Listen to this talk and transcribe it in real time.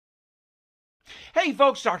Hey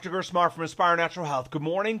folks, Dr. Gersmar from Aspire Natural Health. Good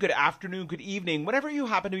morning, good afternoon, good evening. Whenever you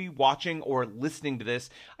happen to be watching or listening to this,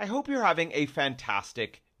 I hope you're having a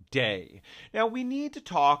fantastic day. Now, we need to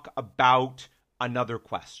talk about another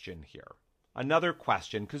question here. Another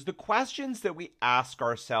question, because the questions that we ask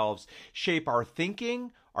ourselves shape our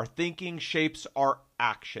thinking shapes our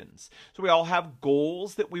actions. So we all have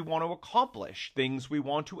goals that we want to accomplish, things we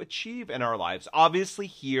want to achieve in our lives. Obviously,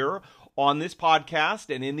 here on this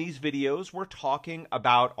podcast and in these videos, we're talking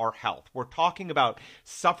about our health. We're talking about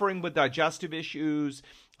suffering with digestive issues,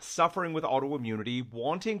 suffering with autoimmunity,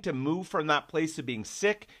 wanting to move from that place of being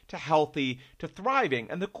sick to healthy to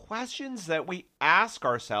thriving. And the questions that we ask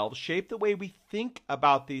ourselves shape the way we think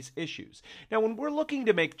about these issues. Now, when we're looking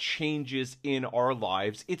to make changes in our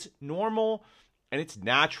lives, it's normal and it's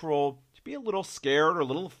natural to be a little scared or a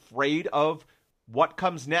little afraid of what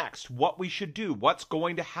comes next, what we should do, what's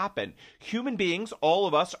going to happen. Human beings, all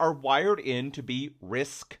of us, are wired in to be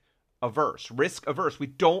risk averse. We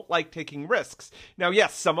don't like taking risks. Now,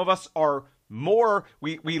 yes, some of us are more,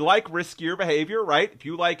 we like riskier behavior, right? If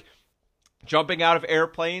you like jumping out of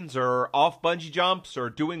airplanes or off bungee jumps or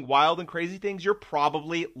doing wild and crazy things, you're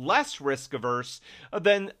probably less risk averse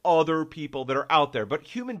than other people that are out there. But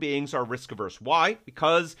human beings are risk averse. Why?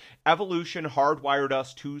 Because evolution hardwired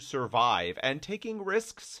us to survive, and taking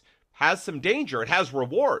risks has some danger. It has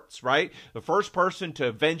rewards, right? The first person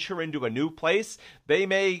to venture into a new place, they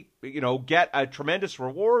may, get a tremendous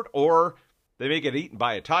reward, or they may get eaten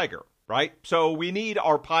by a tiger. Right? So we need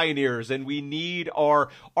our pioneers and we need our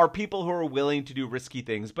people who are willing to do risky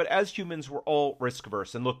things. But as humans, we're all risk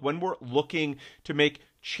averse. And look, when we're looking to make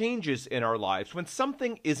changes in our lives, when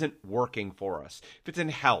something isn't working for us, if it's in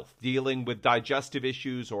health, dealing with digestive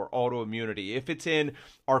issues or autoimmunity, if it's in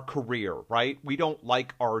our career, right? We don't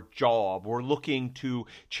like our job, we're looking to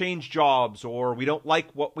change jobs, or we don't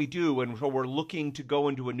like what we do, and so we're looking to go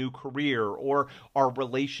into a new career, or our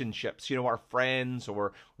relationships, our friends,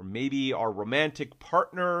 or maybe our romantic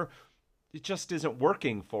partner, it just isn't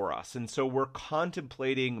working for us. And so we're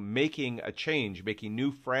contemplating making a change, making new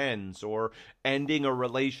friends, or ending a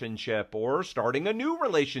relationship, or starting a new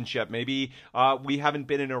relationship. Maybe we haven't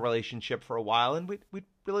been in a relationship for a while and we'd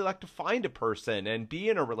really like to find a person and be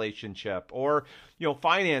in a relationship, or,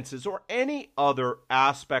 finances, or any other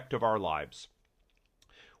aspect of our lives.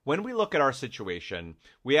 When we look at our situation,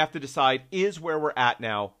 we have to decide, is where we're at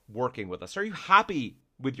now working with us? Are you happy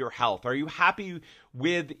with your health? Are you happy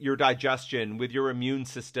with your digestion, with your immune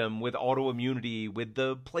system, with autoimmunity, with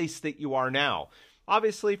the place that you are now?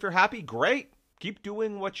 Obviously, if you're happy, great. Keep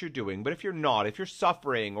doing what you're doing. But if you're not, if you're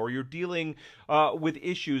suffering, or you're dealing with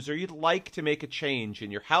issues, or you'd like to make a change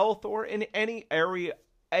in your health or in any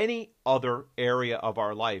other area of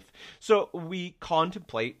our life, so we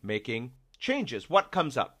contemplate making changes. What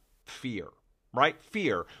comes up? Fear. Right?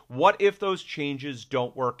 Fear. What if those changes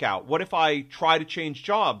don't work out? What if I try to change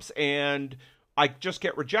jobs and I just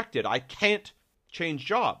get rejected? I can't change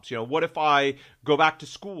jobs. What if I go back to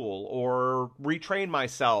school or retrain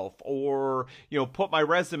myself, or, put my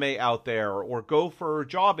resume out there, or go for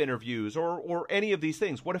job interviews, or any of these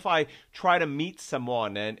things? What if I try to meet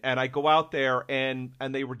someone and I go out there and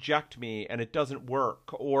they reject me and it doesn't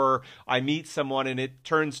work? Or I meet someone and it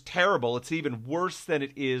turns terrible. It's even worse than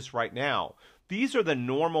it is right now. These are the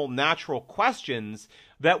normal, natural questions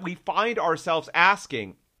that we find ourselves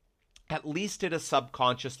asking, at least at a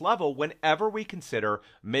subconscious level, whenever we consider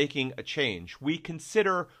making a change. We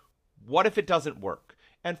consider, what if it doesn't work?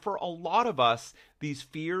 And for a lot of us, these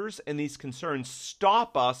fears and these concerns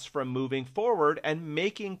stop us from moving forward and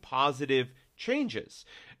making positive changes.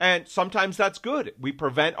 And sometimes that's good. We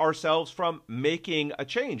prevent ourselves from making a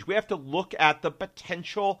change. We have to look at the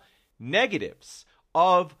potential negatives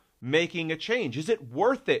of making a change. Is it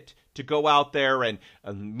worth it to go out there and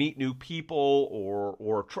meet new people,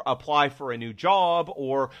 or apply for a new job,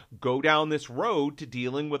 or go down this road to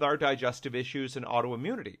dealing with our digestive issues and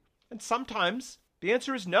autoimmunity? And sometimes the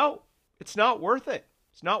answer is no. It's not worth it.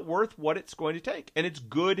 It's not worth what it's going to take. And it's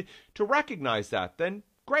good to recognize that. Then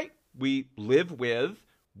great. We live with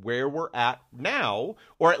where we're at now,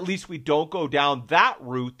 or at least we don't go down that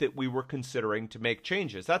route that we were considering to make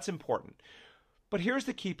changes. That's important. But here's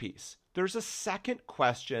the key piece. There's a second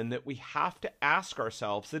question that we have to ask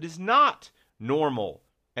ourselves that is not normal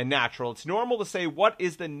and natural. It's normal to say, what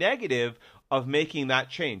is the negative of making that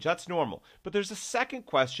change? That's normal. But there's a second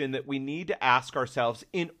question that we need to ask ourselves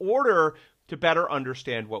in order to better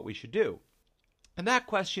understand what we should do. And that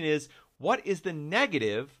question is, what is the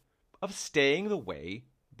negative of staying the way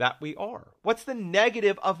that we are? What's the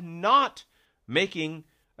negative of not making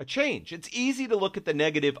a change. It's easy to look at the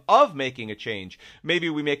negative of making a change. Maybe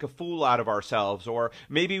we make a fool out of ourselves, or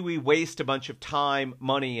maybe we waste a bunch of time,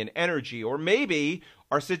 money, and energy, or maybe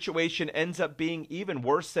our situation ends up being even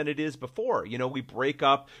worse than it is before. We break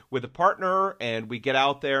up with a partner and we get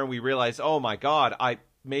out there and we realize, oh my God, I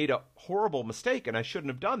made a horrible mistake and I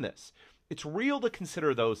shouldn't have done this. It's real to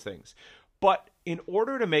consider those things. But in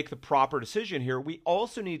order to make the proper decision here, we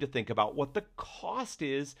also need to think about what the cost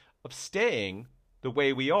is of staying the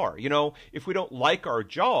way we are. If we don't like our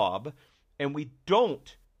job and we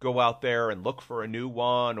don't go out there and look for a new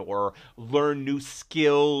one, or learn new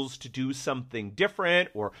skills to do something different,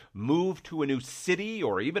 or move to a new city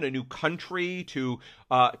or even a new country to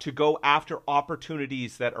go after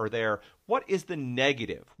opportunities that are there, what is the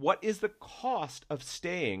negative? What is the cost of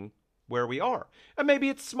staying where we are? And maybe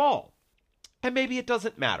it's small, and maybe it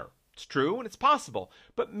doesn't matter. It's true and it's possible,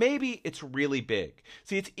 but maybe it's really big.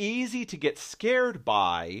 See, it's easy to get scared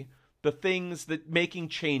by the things that making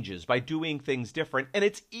changes, by doing things different, and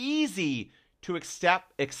it's easy to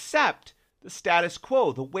accept the status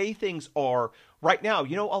quo, the way things are right now.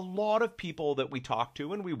 A lot of people that we talk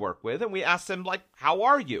to and we work with, and we ask them, like, how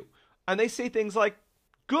are you? And they say things like,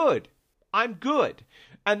 good, I'm good.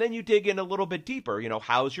 And then you dig in a little bit deeper,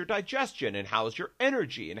 how's your digestion, and how's your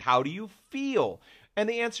energy, and how do you feel? And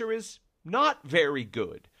the answer is not very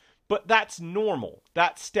good. But that's normal.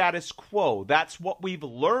 That's status quo. That's what we've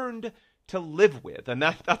learned to live with. And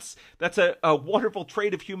that's a wonderful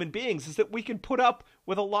trait of human beings, is that we can put up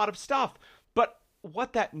with a lot of stuff. But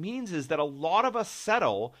what that means is that a lot of us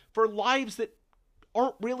settle for lives that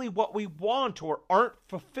aren't really what we want or aren't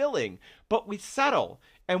fulfilling. But we settle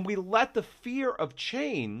and we let the fear of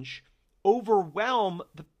change overwhelm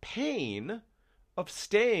the pain of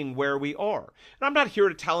staying where we are. And I'm not here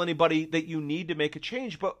to tell anybody that you need to make a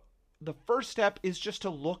change, but the first step is just to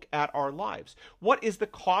look at our lives. What is the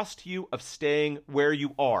cost to you of staying where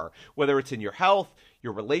you are? Whether it's in your health,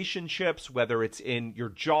 your relationships, whether it's in your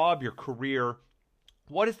job, your career,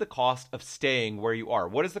 what is the cost of staying where you are?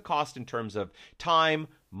 What is the cost in terms of time,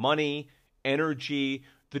 money, energy,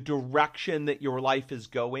 the direction that your life is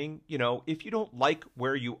going? If you don't like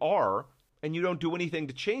where you are and you don't do anything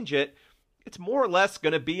to change it, it's more or less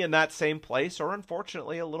going to be in that same place, or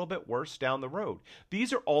unfortunately a little bit worse down the road.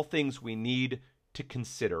 These are all things we need to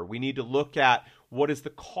consider. We need to look at what is the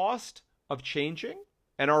cost of changing,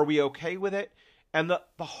 and are we okay with it? And the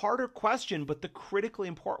harder question, but the critically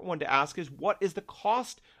important one to ask, is what is the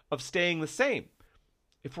cost of staying the same?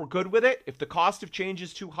 If we're good with it, if the cost of change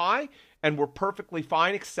is too high and we're perfectly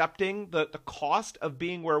fine accepting the cost of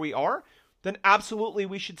being where we are, then absolutely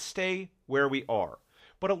we should stay where we are.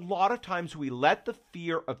 But a lot of times we let the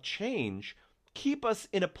fear of change keep us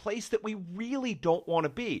in a place that we really don't want to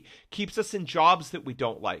be, keeps us in jobs that we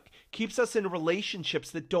don't like, keeps us in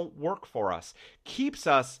relationships that don't work for us, keeps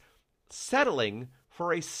us settling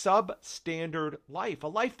for a substandard life, a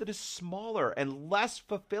life that is smaller and less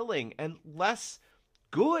fulfilling and less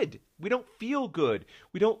good. We don't feel good.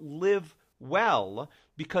 We don't live well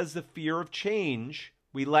because the fear of change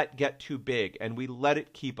we let get too big, and we let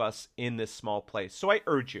it keep us in this small place. So I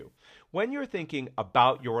urge you, when you're thinking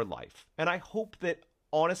about your life, and I hope that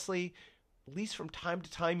honestly, at least from time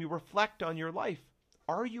to time, you reflect on your life.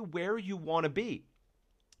 Are you where you want to be?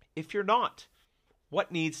 If you're not,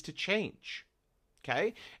 what needs to change?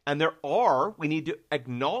 Okay? And we need to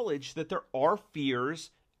acknowledge that there are fears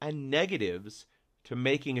and negatives to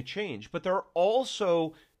making a change, but there are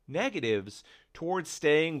also negatives towards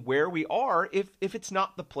staying where we are if it's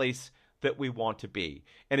not the place that we want to be.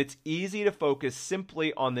 And it's easy to focus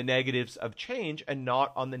simply on the negatives of change and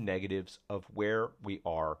not on the negatives of where we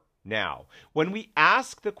are now. When we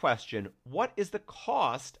ask the question, what is the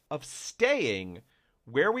cost of staying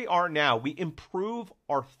where we are now, we improve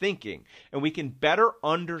our thinking and we can better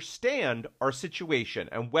understand our situation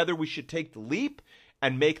and whether we should take the leap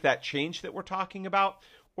and make that change that we're talking about,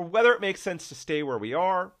 or whether it makes sense to stay where we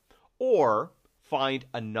are or find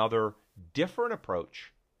another different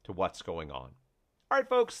approach to what's going on. All right,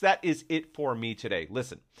 folks, that is it for me today.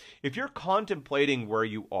 Listen, if you're contemplating where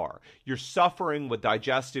you are, you're suffering with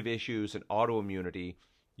digestive issues and autoimmunity,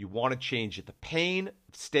 you want to change it. The pain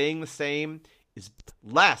of staying the same is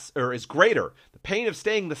greater. The pain of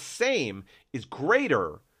staying the same is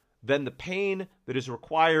greater than the pain that is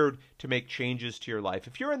required to make changes to your life.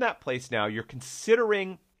 If you're in that place now, you're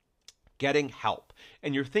considering getting help,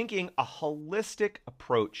 and you're thinking a holistic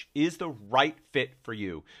approach is the right fit for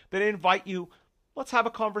you, then I invite you, let's have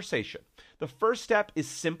a conversation. The first step is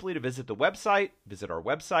simply to visit our website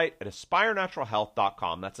at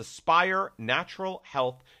aspirenaturalhealth.com. That's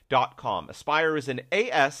aspirenaturalhealth.com. Aspire is an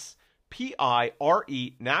AS Pire,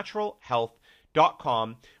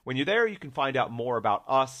 naturalhealth.com. When you're there, you can find out more about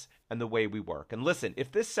us and the way we work. And listen,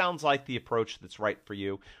 if this sounds like the approach that's right for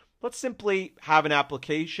you, let's simply have an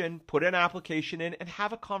application, put an application in, and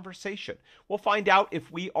have a conversation. We'll find out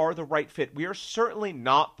if we are the right fit. We are certainly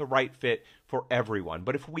not the right fit for everyone,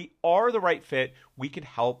 but if we are the right fit, we can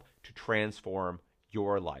help to transform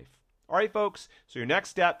your life. All right, folks, so your next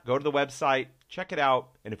step, go to the website, check it out,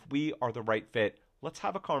 and if we are the right fit, let's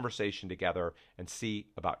have a conversation together and see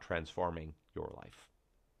about transforming your life.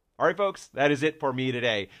 All right, folks, that is it for me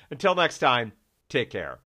today. Until next time, take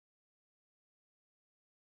care.